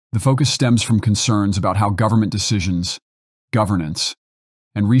The focus stems from concerns about how government decisions, governance,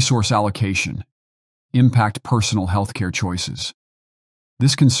 and resource allocation impact personal healthcare choices.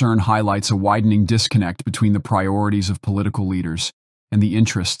 This concern highlights a widening disconnect between the priorities of political leaders and the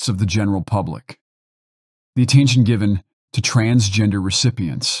interests of the general public. The attention given to transgender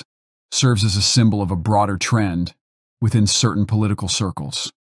recipients serves as a symbol of a broader trend within certain political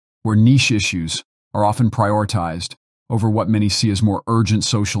circles, where niche issues are often prioritized over what many see as more urgent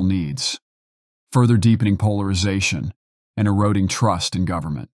social needs, further deepening polarization and eroding trust in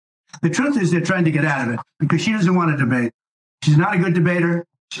government. The truth is they're trying to get out of it because she doesn't want to debate. She's not a good debater.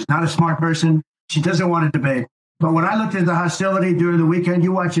 She's not a smart person. She doesn't want to debate. But when I looked at the hostility during the weekend,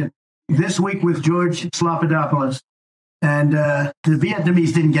 you watch it this week with George Slopadopoulos, and the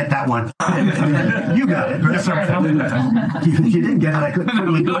Vietnamese didn't get that one. You got it. You didn't get it. I couldn't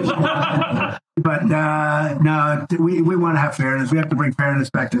really do it. But no, we want to have fairness. We have to bring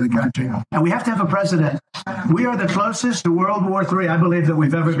fairness back to the country. And we have to have a president. We are the closest to World War III, I believe, that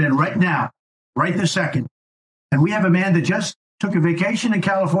we've ever been right now, right this second. And we have a man that just took a vacation in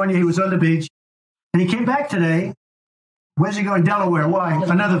California. He was on the beach. And he came back today. Where's he going? Delaware. Why?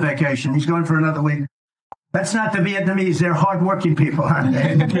 Another vacation. He's going for another week. That's not the Vietnamese. They're hardworking people, aren't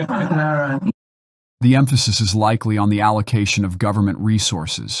they? All right. The emphasis is likely on the allocation of government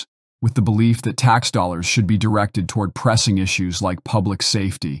resources, with the belief that tax dollars should be directed toward pressing issues like public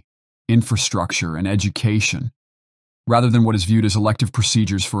safety, infrastructure, and education, rather than what is viewed as elective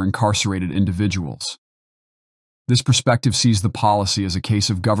procedures for incarcerated individuals. This perspective sees the policy as a case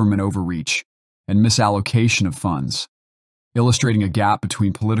of government overreach and misallocation of funds, illustrating a gap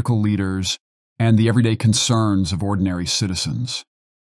between political leaders and the everyday concerns of ordinary citizens.